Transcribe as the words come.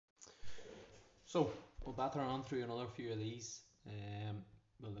So we'll batter on through another few of these.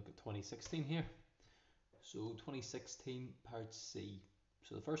 We'll look at 2016 here. So 2016 part C.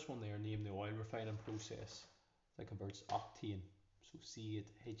 So the first one there, name the oil refining process that converts octane, so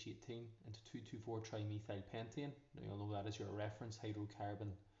C8H18, into 2,2,4 trimethyl Now you'll know that is your reference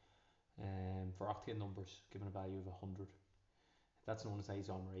hydrocarbon for octane numbers given a value of 100. That's known as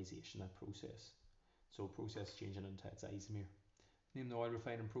isomerization, that process. So process changing into its isomer. Name the oil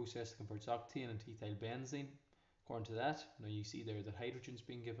refining process that converts octane into ethyl benzene. According to that, now you see there that hydrogen's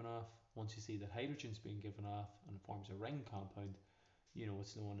being given off. Once you see that hydrogen's being given off and it forms a ring compound, you know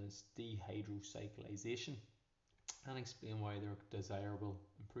it's known as dehydrocyclization, and explain why they're desirable,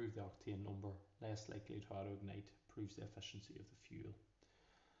 improve the octane number, less likely to auto-ignite, improves the efficiency of the fuel.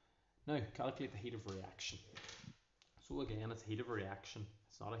 Now, calculate the heat of reaction. So again, it's heat of reaction.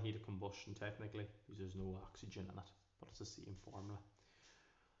 It's not a heat of combustion technically, because there's no oxygen in it, but it's the same formula.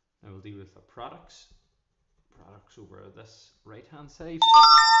 Now we'll deal with the products. Products over this right hand side.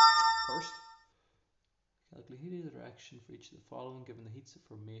 First, calculate heat of reaction for each of the following given the heats of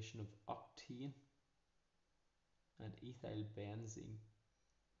formation of octane and ethyl benzene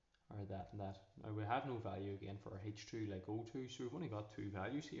are that and that. Now we have no value again for our H2 like O2, so we've only got two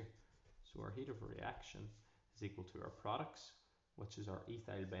values here. So our heat of reaction is equal to our products, which is our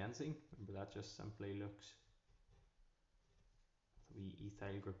ethyl benzene. Remember that just simply looks the wee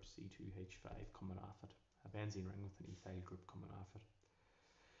ethyl group C2H5 coming off it, a benzene ring with an ethyl group coming off it.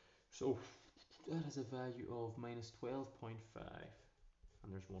 So that has a value of minus 12.5,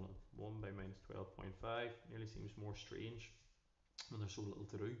 and there's one by minus 12.5. Nearly seems more strange when there's so little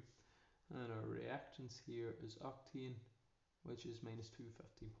to do. And our reactants here is octane, which is minus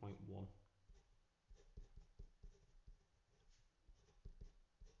 250.1.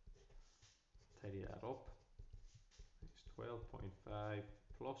 Tidy that up. It's 12.5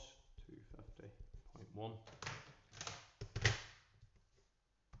 plus 250.1.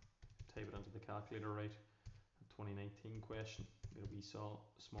 Type it into the calculator right. A 2019 question. Maybe we saw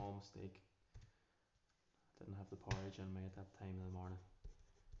a small mistake. Didn't have the porridge in me at that time in the morning.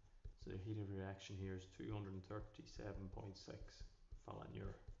 So the heat of reaction here is 237.6. Fill in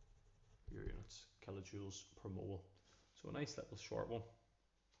your units, kilojoules per mole. So a nice little short one.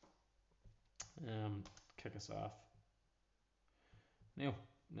 Kick us off. Now,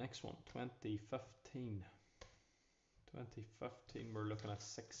 next one, 2015. 2015, we're looking at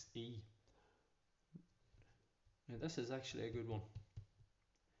 6E. Now this is actually a good one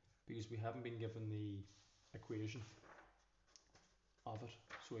because we haven't been given the equation of it,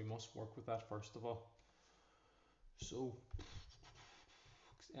 so we must work with that first of all. So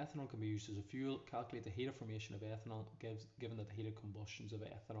ethanol can be used as a fuel. Calculate the heat of formation of ethanol given that the heat of combustions of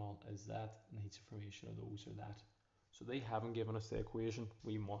ethanol is that and the heat of formation of those are that. So they haven't given us the equation,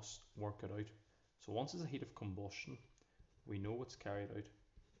 we must work it out. So once it's a heat of combustion, we know what's carried out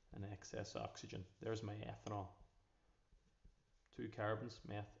in excess oxygen. There's my ethanol. Two carbons,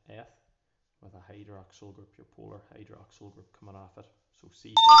 meth, eth, with a hydroxyl group, your polar hydroxyl group coming off it. So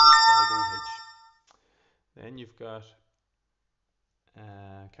C2H5OH. Then you've got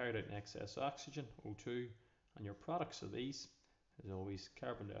carried out in excess oxygen, O2, and your products of these is always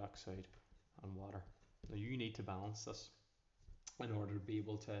carbon dioxide and water. Now you need to balance this in order to be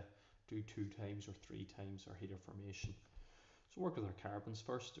able to do 2 times or 3 times our heat of formation. So work with our carbons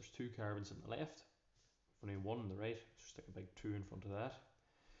first. There's 2 carbons on the left, only 1 on the right, so stick a big 2 in front of that.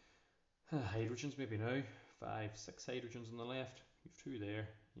 Hydrogens maybe now, 5, 6 hydrogens on the left, you've 2 there,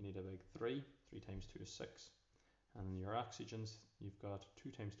 you need a big 3 times 2 is 6. And your oxygens, you've got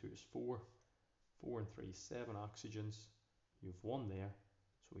 2 times 2 is 4, 4 and 3 is 7 oxygens, you've 1 there,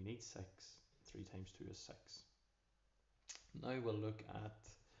 so we need 6, 3 times 2 is 6. Now we'll look at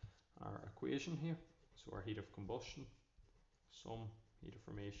our equation here, so our heat of combustion, sum heat of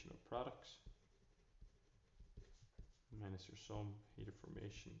formation of products, minus your sum heat of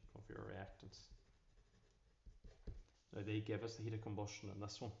formation of your reactants. Now they give us the heat of combustion in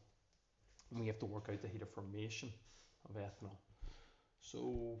this one, and we have to work out the heat of formation of ethanol.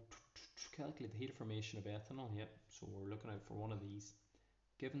 So calculate the heat of formation of ethanol. Yep, so we're looking out for one of these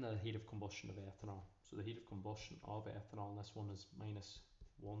given the heat of combustion of ethanol. So the heat of combustion of ethanol in this one is minus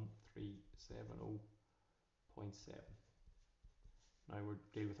 1370.7. Now we'll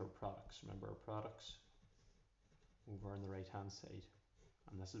deal with our products. Remember our products over on the right hand side,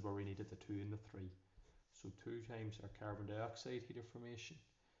 and this is where we needed the 2 and the 3. So 2 times our carbon dioxide heat of formation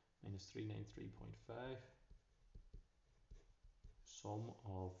minus 393.5, sum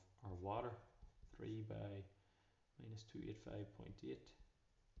of our water 3 by minus 285.8,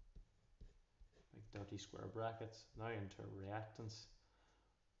 big dirty square brackets. Now into reactants,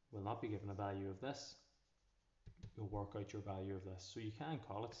 will not be given a value of this, you'll work out your value of this. So you can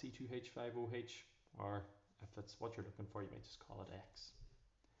call it C2H5OH, or if it's what you're looking for, you might just call it X.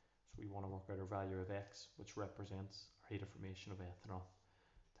 So we want to work out our value of X, which represents our heat of formation of ethanol.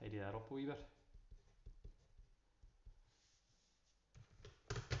 Tidy that up a wee bit.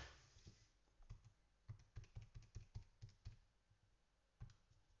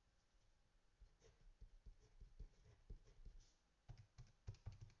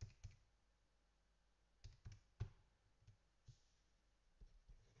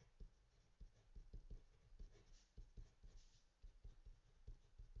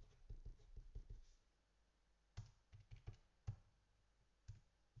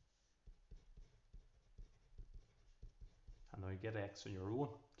 And now you get X on your own,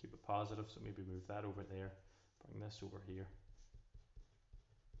 keep it positive, so maybe move that over there, bring this over here.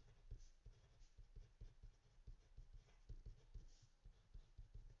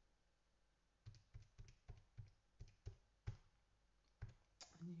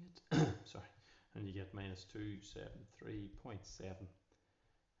 And you get, sorry, and you get minus 273.7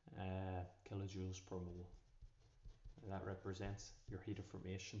 kilojoules per mole. And that represents your heat of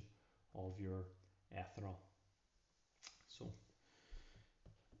formation of your ethanol. So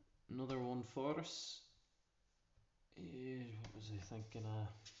another one for us is, what was I thinking,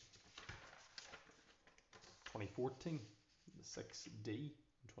 2014, the 6D in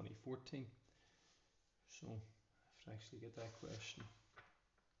 2014. So I have to actually get that question.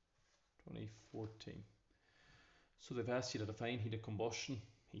 2014. So they've asked you to define heat of combustion,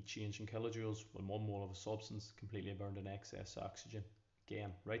 heat change in kilojoules when 1 mole of a substance completely burned in excess oxygen.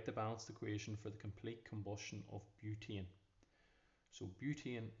 Again, write the balanced equation for the complete combustion of butane. So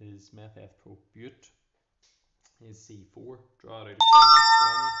butane is methylpropute, is C4, draw it out of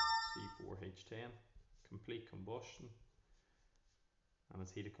formula, C4H10, complete combustion, and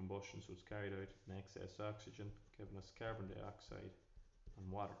it's heat of combustion, so it's carried out in excess oxygen, giving us carbon dioxide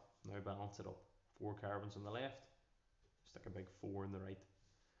and water. Now balance it up. 4 carbons on the left, stick a big 4 on the right.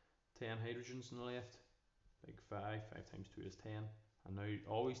 10 hydrogens on the left, big 5, 5 times 2 is 10. And now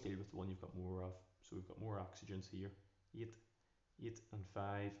always deal with the one you've got more of. So we've got more oxygens here. 8 and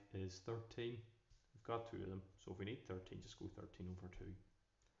 5 is 13. We've got 2 of them, so if we need 13, just go 13 over 2. If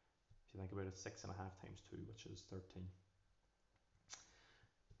you think about it, 6.5 times 2, which is 13.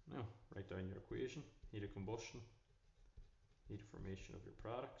 Now, write down your equation. Heat of combustion, heat of formation of your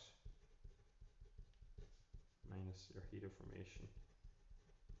products, minus your heat of formation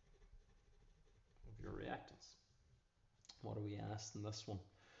of your reactants. What are we asked in this one?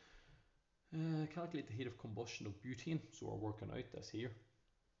 Calculate the heat of combustion of butane, so we're working out this here.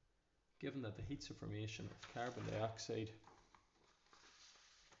 Given that the heats of formation of carbon dioxide,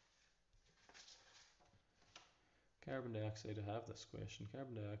 I have this question,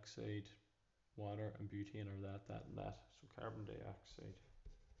 carbon dioxide, water and butane are that and that. So carbon dioxide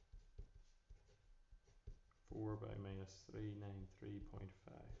 4 by minus 393.5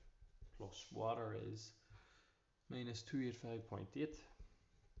 plus water is minus 285.8.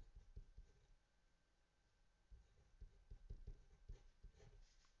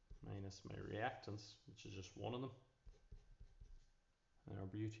 Minus my reactants, which is just one of them. And our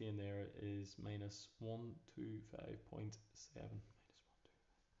butane there is minus 125.7.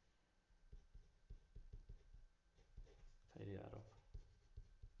 Tidy that up.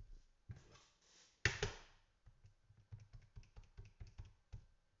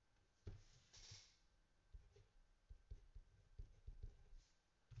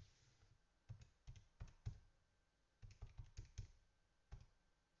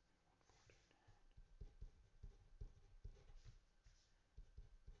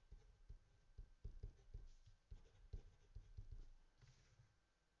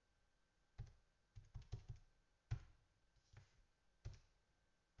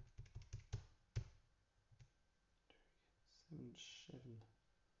 And 7.3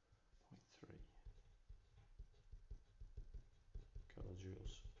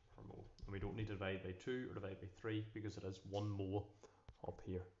 kilojoules per mole. And we don't need to divide by 2 or divide by 3 because it is 1 mole up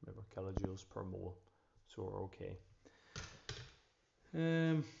here. Remember, kilojoules per mole. So we're okay.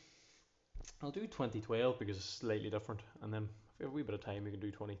 I'll do 2012 because it's slightly different, and then if we have a wee bit of time we can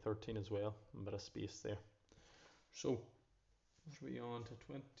do 2013 as well, a bit of space there. So what are we on to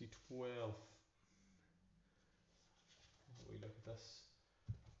 2012? We look at this.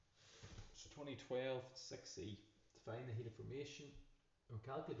 So 2012, 6E. Define the heat of formation, or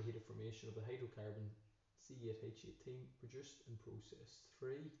calculate the heat of formation of the hydrocarbon C8H18 produced in process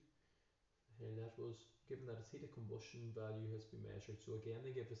 3. Here that was given that its heat of combustion value has been measured. So again,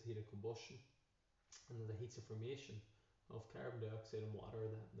 they give us heat of combustion, and then the heats of formation of carbon dioxide and water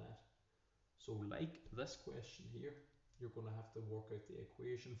than that. So like this question here, you're going to have to work out the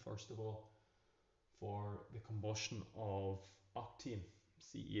equation first of all for the combustion of octane,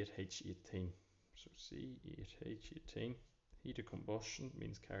 C8H18. So C8H18, heat of combustion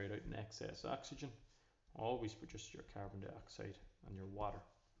means carried out in excess oxygen. Always produce your carbon dioxide and your water.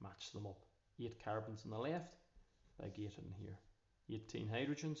 Match them up. 8 carbons on the left, like 8 in here. 18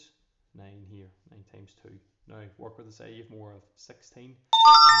 hydrogens, 9 here, 9 times 2. Now work with the side you have more of 16 and 9,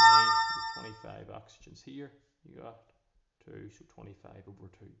 you have 25 oxygens here, you got 2, so 25 over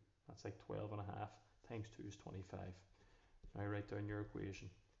 2. That's like 12 and a half times 2 is 25. Now write down your equation.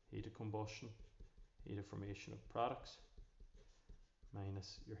 Heat of combustion, heat of formation of products,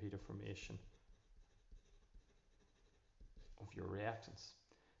 minus your heat of formation of your reactants.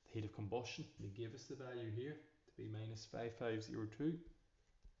 The heat of combustion, they give us the value here to be minus 5502.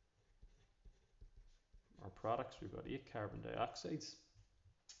 Our products, we've got 8 carbon dioxides,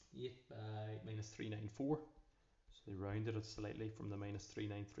 8 by minus 394, so they rounded it slightly from the minus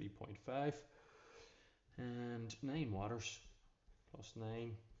 393.5, and 9 waters plus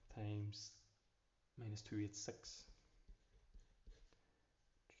 9 times minus 286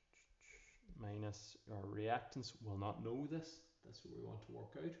 minus our reactants. Will not know this, that's what we want to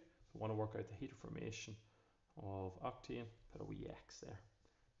work out. We want to work out the heat of formation of octane, put a wee x there.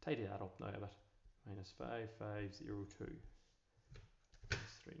 Tidy that up now a bit. Minus 5502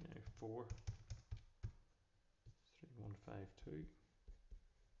 minus 394 3152.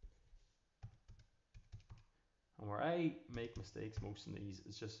 And where I make mistakes most in these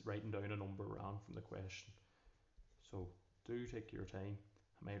is just writing down a number wrong from the question. So do take your time.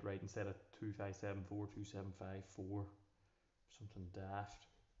 I might write instead of 2574 2754, something daft.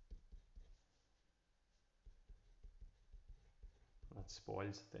 That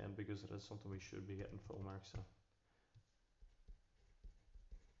spoils it then because it is something we should be getting full marks on.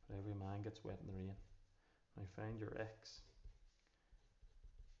 But every man gets wet in the rain. Now find your x.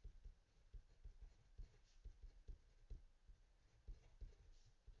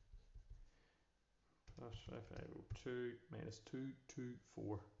 Plus 5502 minus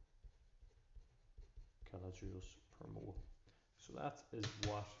 224 kilojoules per mole. So that is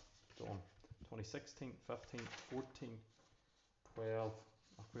what done. 2016, 15, 14, 12.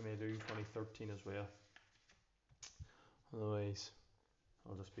 We may do 2013 as well. Otherwise,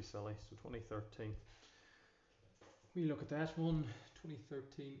 I'll just be silly. So 2013. We look at that one.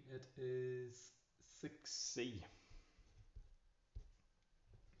 2013, it is 6C.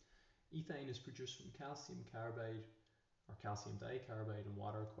 Ethane is produced from calcium carbide or calcium dicarbide and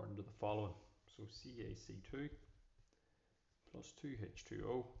water according to the following. So CaC2 plus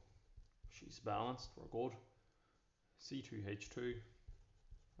 2H2O. She's balanced, we're good. C2H2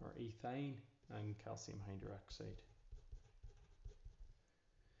 or ethane and calcium hydroxide.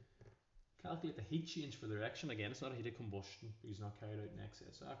 Calculate the heat change for the reaction. Again, it's not a heat of combustion because it's not carried out in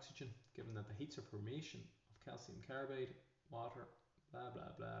excess oxygen, given that the heats of formation of calcium carbide, water, blah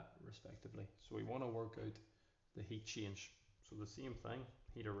blah blah respectively. So we want to work out the heat change. So the same thing,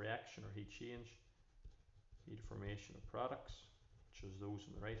 heat of reaction or heat change, heat of formation of products, which is those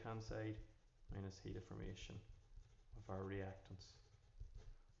on the right hand side, minus heat of formation of our reactants.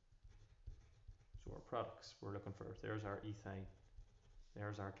 So our products we're looking for, there's our ethane,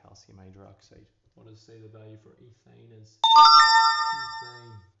 there's our calcium hydroxide. What does say the value for ethane is?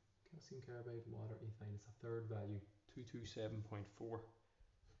 Ethane, calcium carbide, water, ethane, it's a third value, 227.4.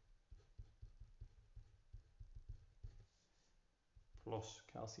 Plus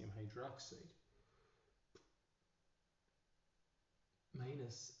calcium hydroxide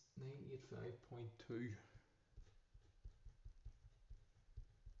minus 985.2.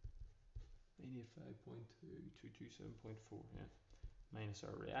 985.2, 227.4, yeah. Minus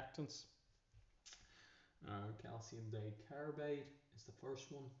our reactants. Our calcium dicarbide is the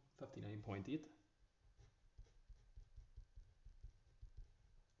first one, 59.8.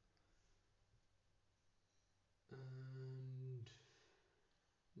 And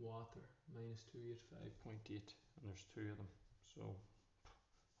water, minus 285.8. And there's two of them. So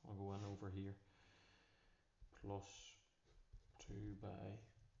I'll go in over here. Plus 2 by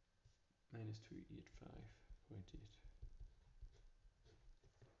minus 285.8.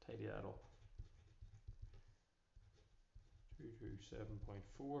 Tidy that up.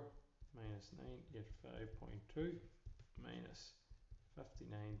 227.4 minus 985.2 minus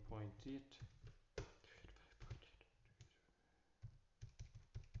 59.8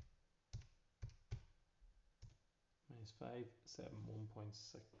 minus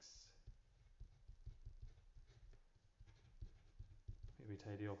 571.6. Maybe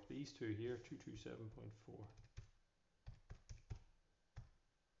tidy up these two here, 227.4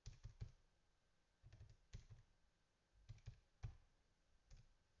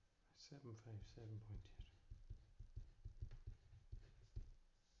 757.8.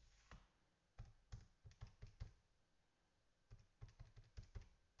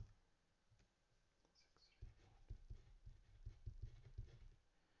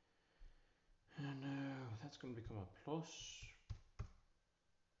 And now that's going to become a plus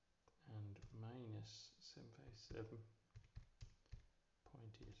and minus 757.8.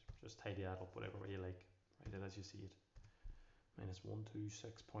 Just tidy that up whatever way you like. Write it as you see it. Minus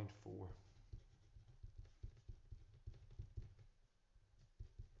 126.4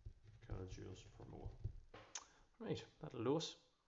 kilojoules per mole. Right, that'll do us.